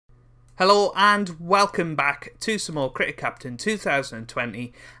Hello and welcome back to some more Cricket Captain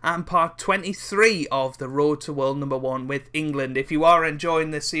 2020 and part 23 of the Road to World #1 with England. If you are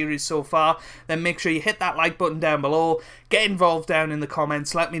enjoying this series so far, then make sure you hit that like button down below, get involved down in the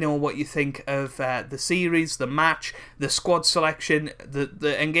comments, let me know what you think of the series, the match, the squad selection.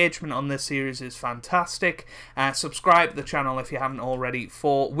 The engagement on this series is fantastic. Subscribe to the channel if you haven't already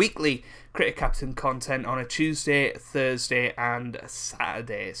for weekly Cricket Captain content on a Tuesday, Thursday and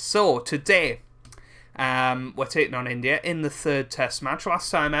Saturday. So today we're taking on India in the third test match. Last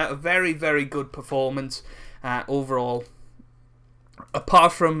time out, a very, very good performance overall,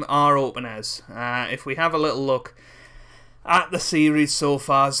 apart from our openers. If we have a little look at the series so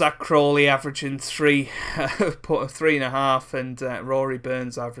far, Zach Crawley averaging 3.5 and Rory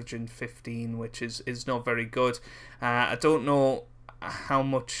Burns averaging 15, which is not very good. I don't know how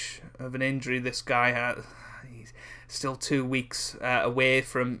much of an injury this guy had. He's still 2 weeks away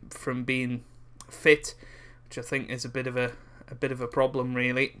from being fit, which I think is a bit of a problem,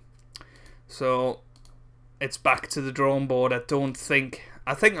 really. So it's back to the drawing board. I think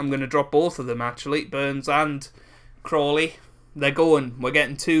I'm going to drop both of them, actually, Burns and Crawley. They're going. We're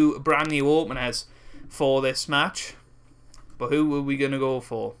getting two brand new openers for this match, but who are we going to go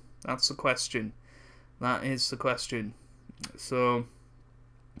for? That's the question. That is the question. So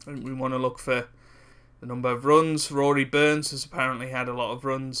I think we want to look for the number of runs. Rory Burns has apparently had a lot of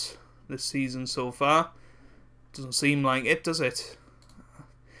runs this season so far. Doesn't seem like it, does it?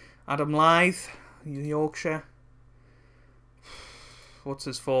 Adam Lyth, Yorkshire. What's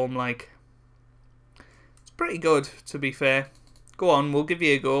his form like? It's pretty good, to be fair. Go on, we'll give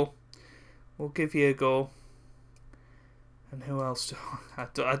you a go. We'll give you a go. And who else? I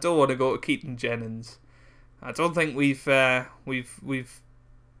don't want to go to Keaton Jennings. I don't think we've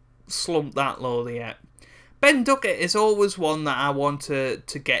slumped that low yet. Ben Duckett is always one that I want to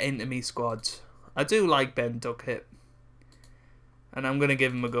get into me squads. I do like Ben Duckett, and I'm gonna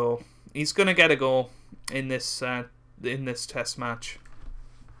give him a go. He's gonna get a go in this test match.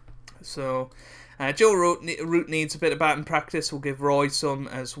 So Joe Root needs a bit of batting practice. We'll give Roy some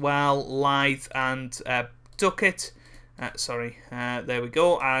as well. Lyth and Duckett. There we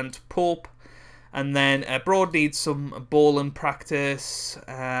go. And Pope. And then Broad needs some bowling practice.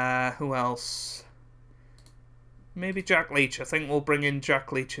 Who else? Maybe Jack Leach. I think we'll bring in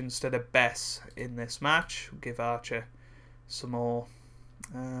Jack Leach instead of Bess in this match. We'll give Archer some more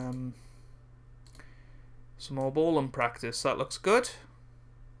bowling practice. That looks good.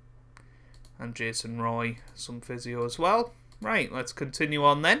 And Jason Roy some physio as well. Right, let's continue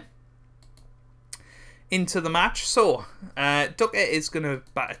on then into the match. So Duckett is going to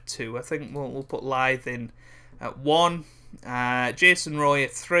bat at 2. I think we'll put Lyth in at 1. Jason Roy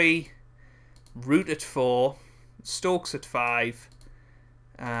at 3. Root at 4. Stokes at 5.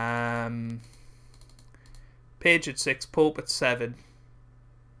 Page at 6. Pope at 7.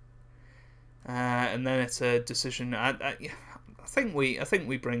 And then it's a decision. I think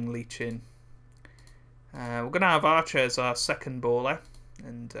we bring Leach in. We're going to have Archer as our second bowler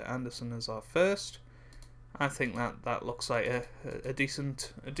and Anderson as our first. I think that looks like a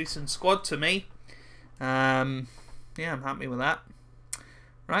decent squad to me. Yeah, I'm happy with that.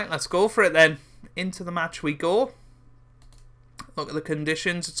 Right, let's go for it then. Into the match we go. Look at the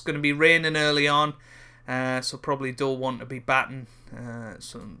conditions. It's going to be raining early on, so probably don't want to be batting.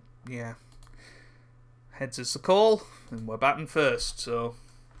 So yeah, heads is the call, and we're batting first. So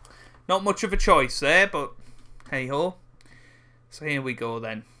not much of a choice there, but hey ho. So here we go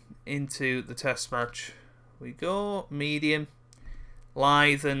then into the test match. We go medium,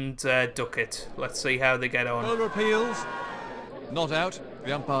 Lyth and Duckett. Let's see how they get on. Bowler appeals. Not out.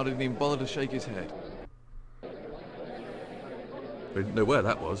 The umpire didn't even bother to shake his head. We didn't know where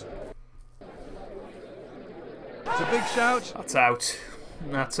that was. It's a big shout. That's out.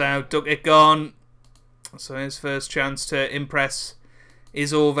 That's out. Duckett gone. So his first chance to impress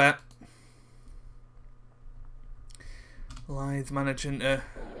is over. Lyth managing to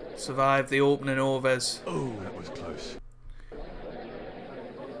survive the opening overs. Oh, that was close.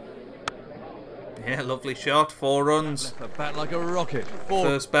 Yeah, lovely shot. 4 runs. Left the bat like a rocket. 4.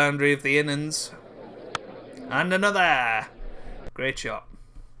 First boundary of the innings. And another. Great shot.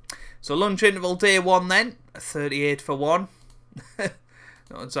 So lunch interval day 1 then. 38 for 1.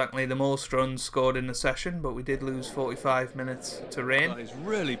 Not exactly the most runs scored in the session, but we did lose 45 minutes to rain. Oh, he's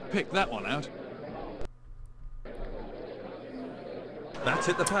really picked that one out. That's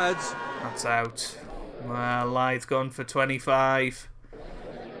hit the pads. That's out. Well, Lyth gone for 25.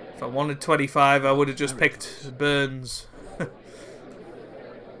 If I wanted 25, I would have just picked Burns.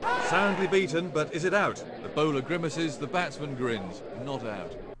 Soundly beaten, but is it out? The bowler grimaces, the batsman grins. Not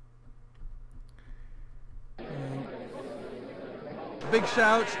out. big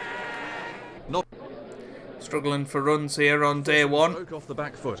shout. Not struggling for runs here on day one. broke off the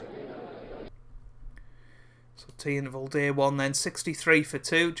back foot. So T interval day one then 63 for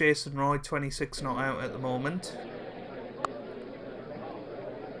 2. Jason Roy 26 not out at the moment.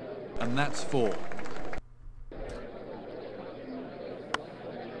 And that's 4.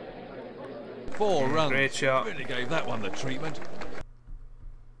 4 runs. Great shot. Really gave that one the treatment.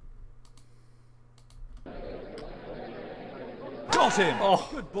 Got him. Oh,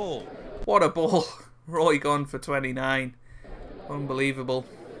 good ball. What a ball. Roy gone for 29. Unbelievable.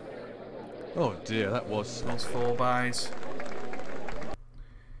 Oh dear, that was Those 4 byes.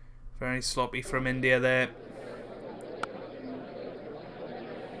 Very sloppy from India there.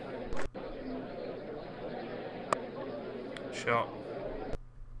 Shot.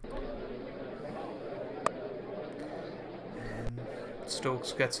 And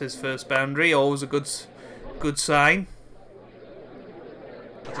Stokes gets his first boundary. Always a good sign.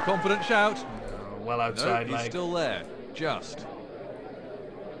 That's a confident shout. Oh, well outside no, he's leg. still there. Just.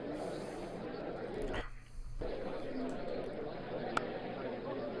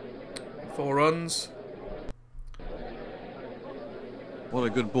 Four runs. What a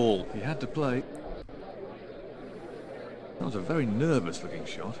good ball. He had to play. That was a very nervous looking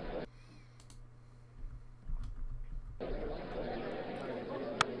shot.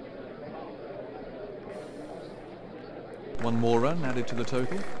 One more run added to the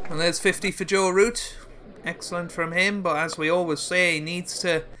total. And there's 50 for Joe Root. Excellent from him, but as we always say, he needs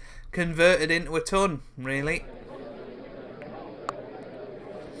to convert it into a ton, really.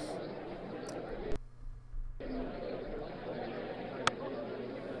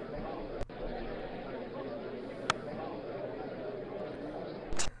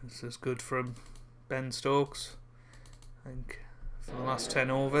 This is good from Ben Stokes. I think for the last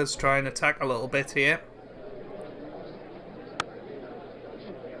 10 overs, try and attack a little bit here.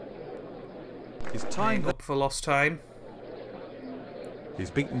 He's timed up for lost time. He's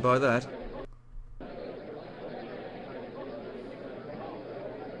beaten by that.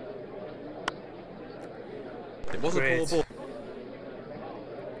 It was a poor ball.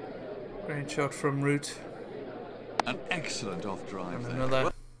 Great shot from Root. An excellent off drive And there.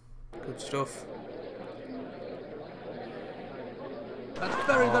 another. Good stuff. That's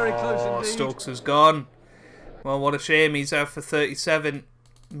very, very close indeed. Stokes is gone. Well, what a shame. He's out for 37.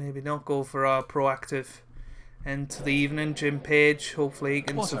 Maybe not go for our proactive end to the evening. Jim Page, hopefully he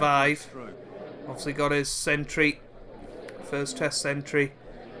can survive. Obviously got his century. First test century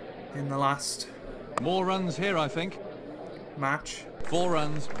in the last more runs here, I think. Match. 4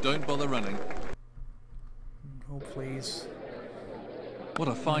 runs, don't bother running. Hopefully he's what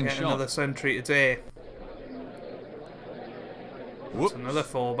a fine get shot. Another century today. That's another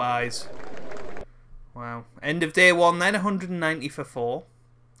 4 byes. Wow. End of day 1 then, 190 for 4.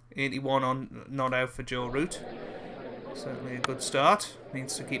 81 on not out for Joe Root. Certainly a good start.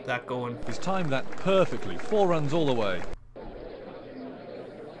 Needs to keep that going. He's timed that perfectly. 4 runs all the way.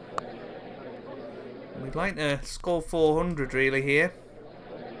 We'd like to score 400 really here.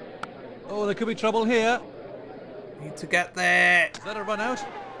 Oh, there could be trouble here. Need to get there. Is that a run out?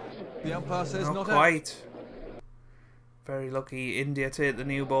 The umpire says not quite. Very lucky India to hit the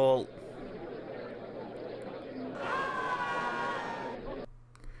new ball.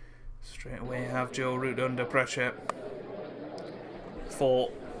 Straight away have Joe Root under pressure. 4.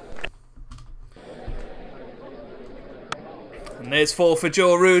 And there's 4 for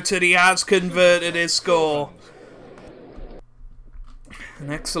Joe Root, and he has converted his score. An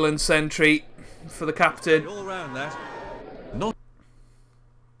excellent century for the captain. All round that. Not.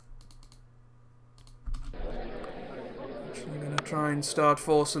 Actually going to try and start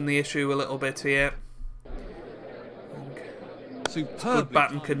forcing the issue a little bit here. Superb good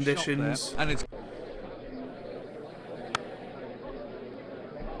batting conditions. And it's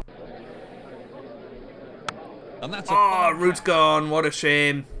and that's Root's gone. What a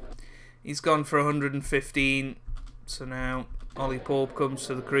shame. He's gone for 115. So now Ollie Pope comes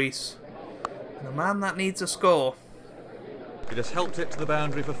to the crease. And a man that needs a score. He just helped it to the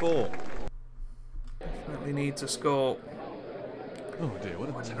boundary for 4. Definitely needs a score. Oh dear, what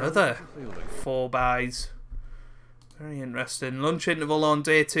a another 4 byes. Very interesting. Lunch interval on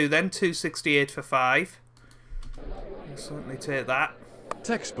day 2 then, 268 for 5. You'll certainly take that.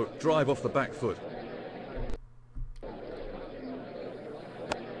 Textbook drive off the back foot.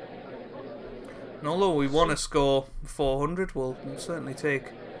 And although we want to score 400, we'll certainly take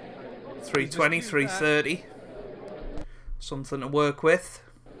 320, 330. Something to work with.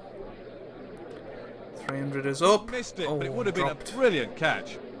 300 is up. Missed it, but it would have been a brilliant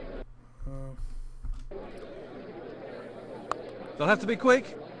catch. They'll have to be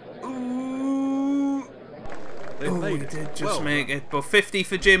quick. Ooh. They've Oh, he made it. did just Well make done. it. But 50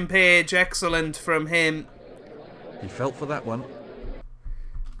 for Jim Page. Excellent from him. He felt for that one.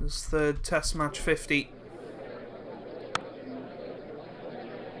 His third Test match 50.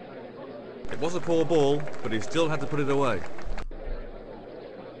 It was a poor ball, but he still had to put it away.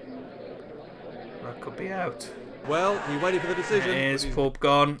 That could be out. Well, he waited for the decision. Here's Pope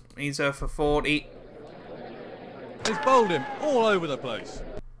gone. He's out for 40. He's bowled him all over the place.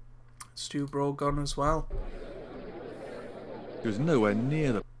 Stu Bro gone as well. He was nowhere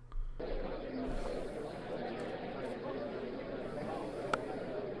near the...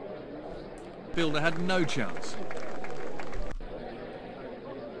 Fielder had no chance.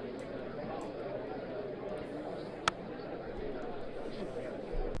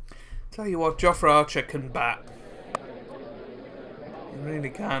 Tell you what, Jofra Archer can bat. He really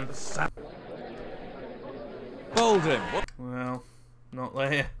can. Bowled him. What? Well, not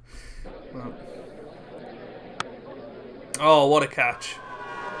there. Well. Oh, what a catch.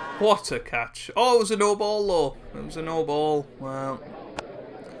 What a catch. Oh, it was a no ball though. It was a no ball. Well,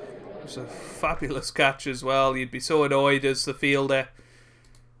 it was a fabulous catch as well. You'd be so annoyed as the fielder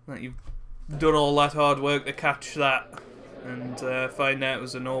that you've done all that hard work to catch that and find out it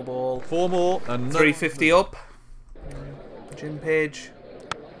was a no ball. 4 more and 350 up. Jim Page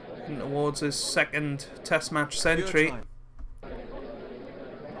towards his second Test match century.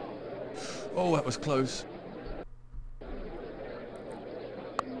 Oh, that was close.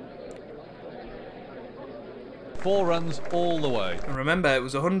 Four runs all the way. And remember, it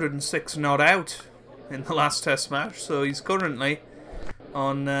was 106 not out in the last Test match, so he's currently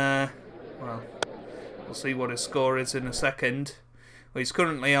on, well, we'll see what his score is in a second. Well, he's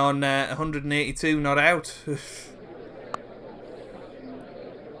currently on 182 not out.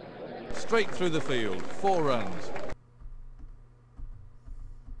 Straight through the field. 4 runs.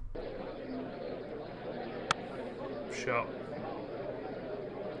 Shot.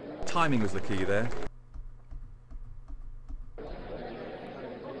 Timing was the key there.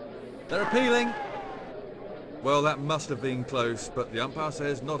 They're appealing. Well, that must have been close, but the umpire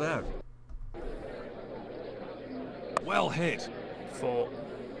says not out. Well hit. 4.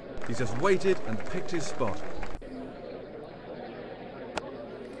 He's just waited and picked his spot.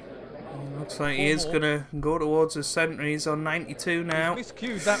 Looks like he is going to go towards his centre. He's on 92 now. He's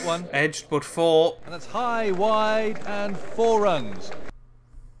miscued that one. Edged, but 4. And that's high, wide, and 4 runs.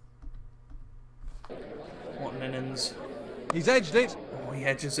 What an innings. He's edged it. Oh, he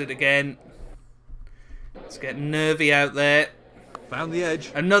edges it again. It's getting nervy out there. Found the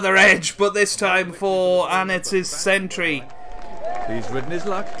edge. Another edge, but this time for and it's his century. He's ridden his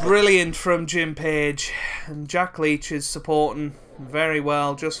luck. Brilliant from Jim Page. And Jack Leach is supporting very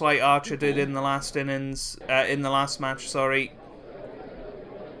well, just like Archer did in the last innings, in the last match, sorry.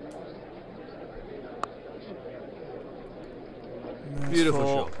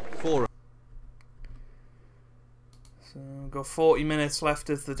 Beautiful shot. 4. So we've got 40 minutes left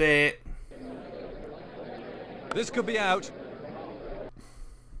of the day. This could be out.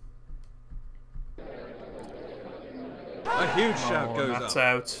 A huge shout goes That's up.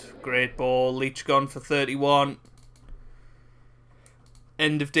 out. Great ball. Leach gone for 31.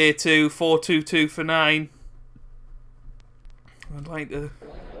 End of day 2, 4-2-2 for 9. I'd like to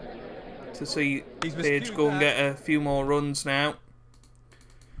see Page go and get a few more runs now.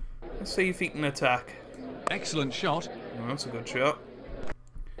 Let's see if he can attack. Excellent shot. Oh, that's a good shot.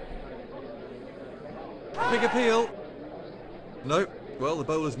 Big appeal. No. Well, the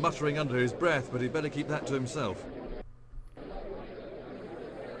bowler's muttering under his breath, but he'd better keep that to himself.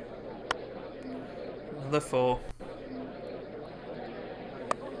 Another 4.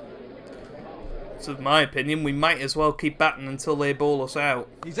 So, in my opinion, we might as well keep batting until they bowl us out.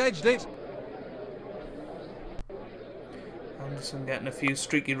 He's edged it. Anderson getting a few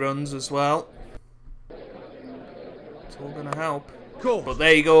streaky runs as well. It's all going to help. Cool. But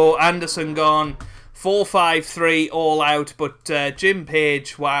there you go, Anderson gone. 4-5-3 all out. But Jim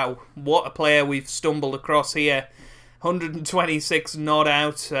Page, wow, what a player we've stumbled across here. 126 not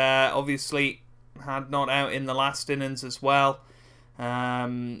out. Obviously had not out in the last innings as well.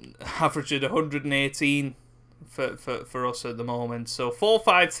 Averaged 118 for us at the moment. So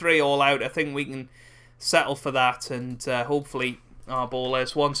 4-5-3 all out. I think we can settle for that, and hopefully our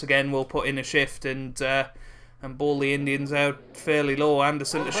bowlers once again will put in a shift and bowl the Indians out fairly low.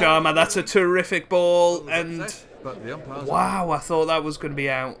 Anderson to Sharma, that's a terrific ball, and wow, I thought that was going to be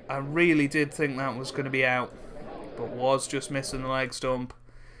out. I really did think that was going to be out, but was just missing the leg stump.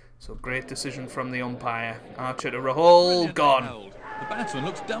 So great decision from the umpire. Archer to Rahul, gone. The batsman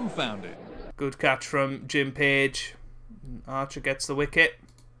looks dumbfounded. Good catch from Jim Page. Archer gets the wicket.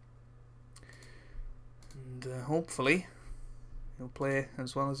 And hopefully he'll play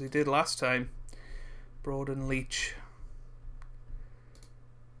as well as he did last time. Broad and Leach.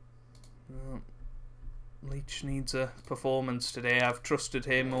 Leach needs a performance today. I've trusted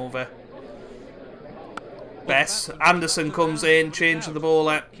him over Bess. Anderson comes in, changing the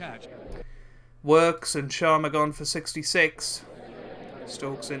bowler. Works, and Sharma gone for 66.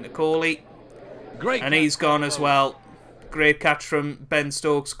 Stokes into Kohli. And he's gone as well. Great catch from Ben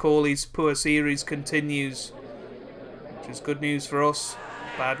Stokes. Kohli's poor series continues, which is good news for us.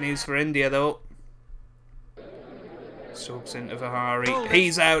 Bad news for India though. Stokes into Vihari.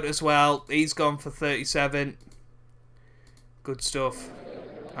 He's out as well. He's gone for 37. Good stuff.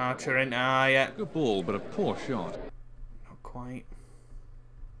 Archer into Aya. Good ball, but a poor shot. Not quite.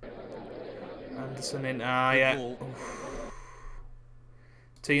 Anderson into Aya.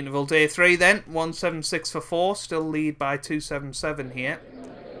 T-interval day 3 then. 176 for 4. Still lead by 277 here.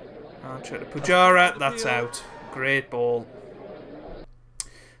 Archer to Pujara. That's out. Great ball.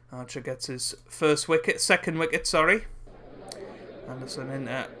 Archer gets his first wicket. Second wicket, sorry. Anderson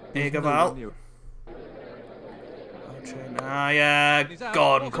into Agarwal. Archer into Aya.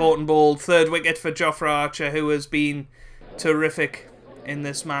 Gone. Caught and bowled. Third wicket for Jofra Archer, who has been terrific in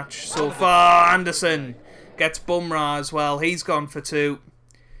this match so far. Anderson gets Bumrah as well. He's gone for 2.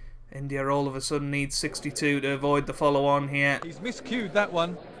 India all of a sudden needs 62 to avoid the follow-on here. He's miscued that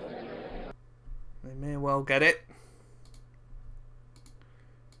one. They may well get it.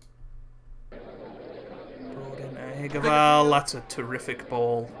 Brought into Agarwal. That's a terrific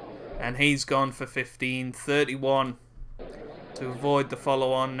ball. And he's gone for 15. 31 to avoid the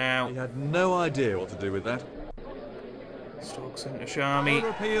follow-on now. He had no idea what to do with that. Stokes into Shami.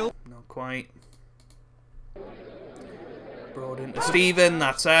 Not quite. Brought into Stephen.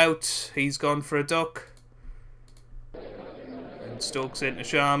 That's out. He's gone for a duck. And Stokes into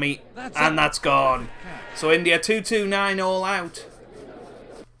Shami. And that's gone. So India 2-2-9 all out.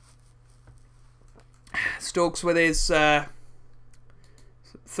 Stokes with his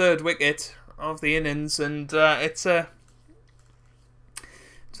third wicket of the innings, and it's an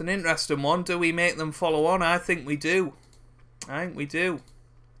interesting one. Do we make them follow on? I think we do. I think we do.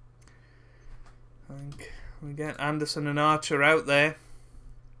 I think we get Anderson and Archer out there,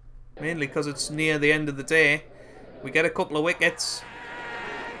 mainly because it's near the end of the day. We get a couple of wickets,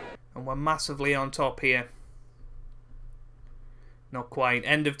 and we're massively on top here. Not quite.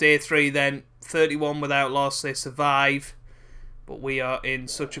 End of day 3 then. 31 without loss. They survive, but we are in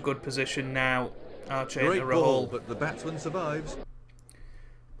such a good position now. Archer into Rahul. But the batsman survives.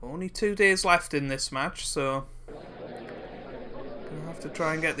 Only 2 days left in this match, so gonna have to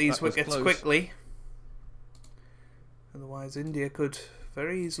try and get these wickets quickly. Otherwise India could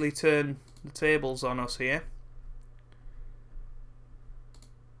very easily turn the tables on us here.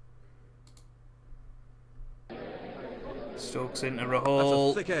 Stokes into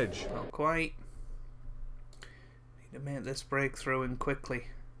Rahul. That's a thick edge. Not quite. Need to make this breakthrough in quickly.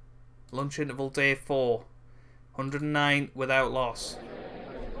 Lunch interval day 4. 109 without loss.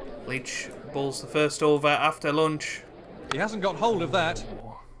 Leach bowls the first over after lunch. He hasn't got hold of that.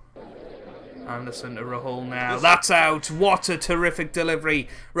 Anderson to Rahul now. That's out. What a terrific delivery.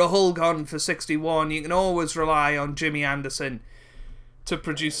 Rahul gone for 61. You can always rely on Jimmy Anderson to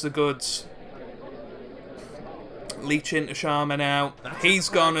produce the goods. Leach into Sharma now. He's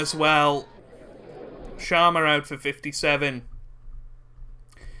gone as well. Sharma out for 57.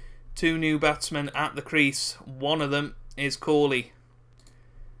 2 new batsmen at the crease. One of them is Kohli.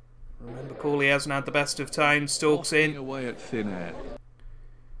 Remember, Kohli hasn't had the best of times. Stokes in. Away at thin air.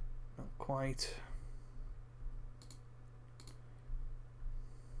 Not quite.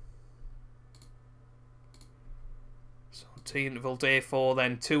 So T-interval day 4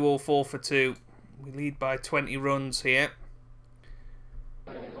 then. 204 for 2. We lead by 20 runs here.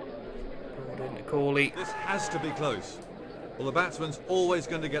 Brought into Kohli. This has to be close. Well, the batsman's always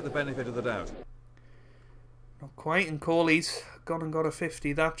going to get the benefit of the doubt. Not quite, and Kohli's gone and got a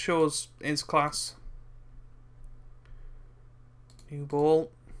 50. That shows his class. New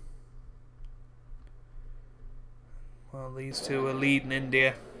ball. Well, these two are leading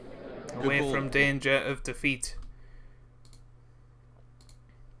India away from danger of defeat.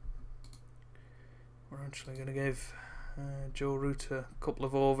 We're actually going to give Joe Root a couple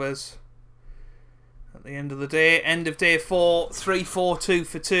of overs at the end of the day. End of day 4, 3-4-2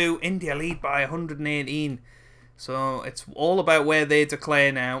 for 2. India lead by 118. So it's all about where they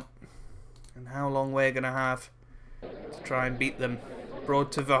declare now and how long we're going to have to try and beat them.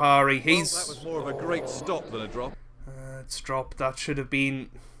 Broad to Vihari. He's... Well, that was more of a great stop than a drop. It's dropped. That should have been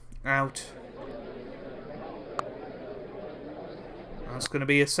out. That's going to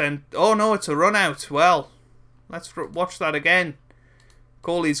be a sent. Oh no, it's a run out. Well, let's watch that again.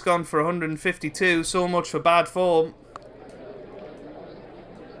 Kohli's gone for 152. So much for bad form.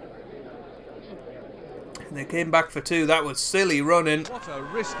 And they came back for 2. That was silly running. What a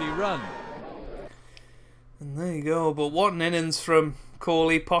risky run. And there you go. But what an innings from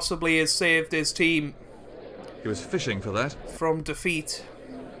Kohli. Possibly has saved his team. He was fishing for that. From defeat.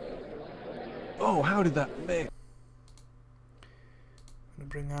 Oh, how did that make? Going to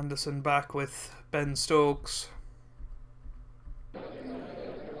bring Anderson back with Ben Stokes.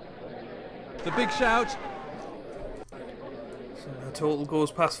 The big shout. So the total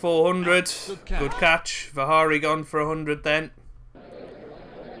goes past 400. Good catch. Vihari gone for 100 then.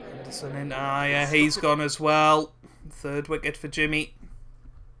 Anderson in. Ah, yeah, he's gone as well. 3rd wicket for Jimmy.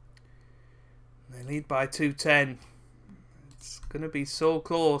 They lead by 210. It's going to be so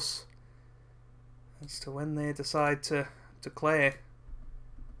close as to when they decide to declare.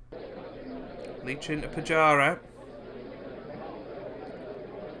 Leach into Pujara.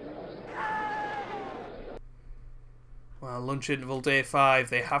 Well, lunch interval day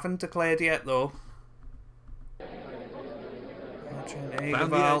 5. They haven't declared yet though.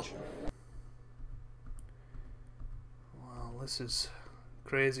 Found the edge. Well, this is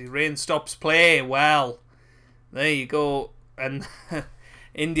crazy. Rain stops play. Well, there you go. And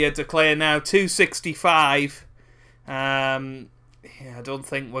India declare now 265. Yeah, I don't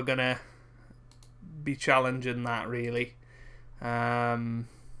think we're gonna be challenging that really. I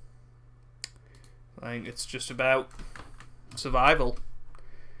think it's just about survival.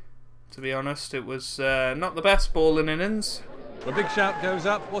 To be honest, it was not the best bowling innings. The big shout goes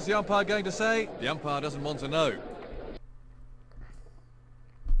up. What's the umpire going to say? The umpire doesn't want to know.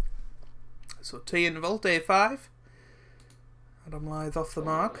 So tea interval, day 5. Adam Lyth off the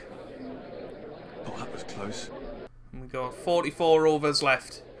mark. Oh, that was close. And we got 44 overs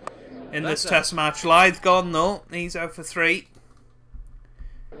left in this test match. Lyth gone though. He's out for 3.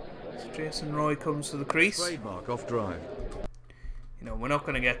 So Jason Roy comes to the crease. Trademark off drive. You know, we're not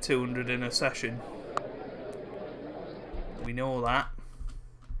going to get 200 in a session. We know that.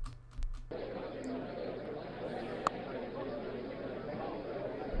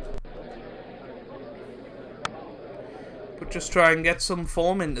 But just try and get some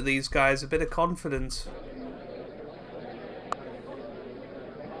form into these guys, a bit of confidence.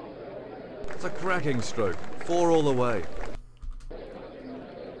 It's a cracking stroke. 4 all the way.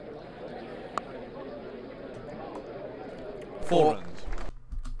 Four runs.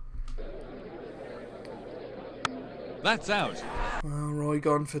 That's out. Well, Roy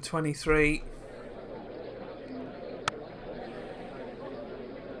gone for 23.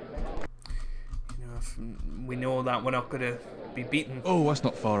 You know, we know that we're not going to be beaten. Oh, that's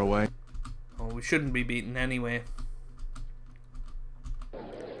not far away. Or we shouldn't be beaten anyway.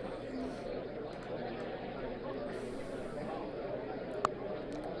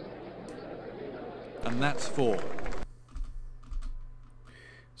 And that's 4.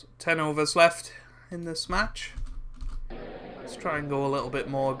 So 10 overs left in this match. Let's try and go a little bit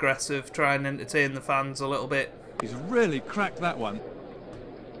more aggressive, try and entertain the fans a little bit. He's really cracked that one.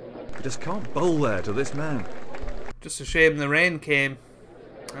 You just can't bowl there to this man. Just a shame the rain came.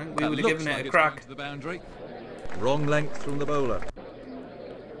 I think we would have given it a crack. To the boundary. Wrong length from the bowler.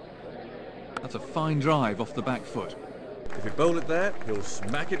 That's a fine drive off the back foot. If you bowl it there, he'll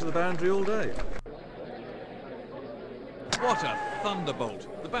smack it to the boundary all day. What a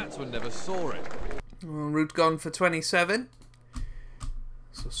thunderbolt. The batsman never saw it. Well, Root gone for 27.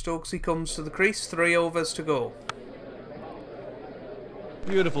 So Stokesy comes to the crease, 3 overs to go.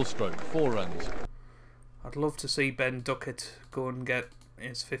 Beautiful stroke, 4 runs. I'd love to see Ben Duckett go and get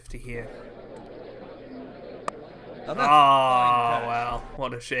his 50 here. Ah, well,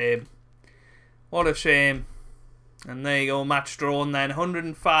 what a shame. What a shame. And there you go, match drawn then.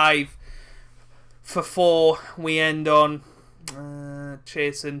 105 for 4. We end on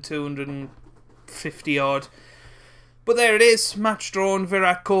chasing 250 odd. But there it is, match drawn.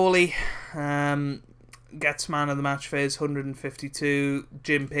 Virat Kohli gets man of the match for his 152.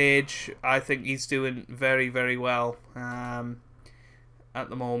 Jim Page, I think he's doing very, very well at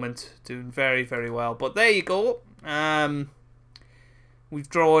the moment. Doing very, very well. But there you go. We've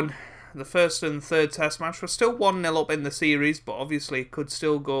drawn the first and third test match. We're still 1-0 up in the series, but obviously it could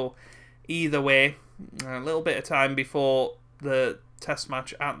still go either way. A little bit of time before the test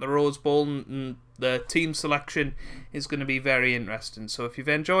match at the Rose Bowl, and the team selection is going to be very interesting. So if you've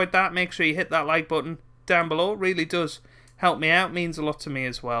enjoyed that, make sure you hit that like button down below. It really does help me out, means a lot to me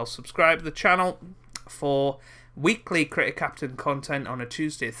as well. Subscribe to the channel for weekly Cricket Captain content on a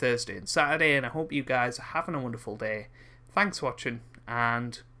Tuesday, Thursday and Saturday, and I hope you guys are having a wonderful day. Thanks for watching,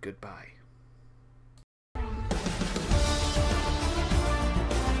 and goodbye.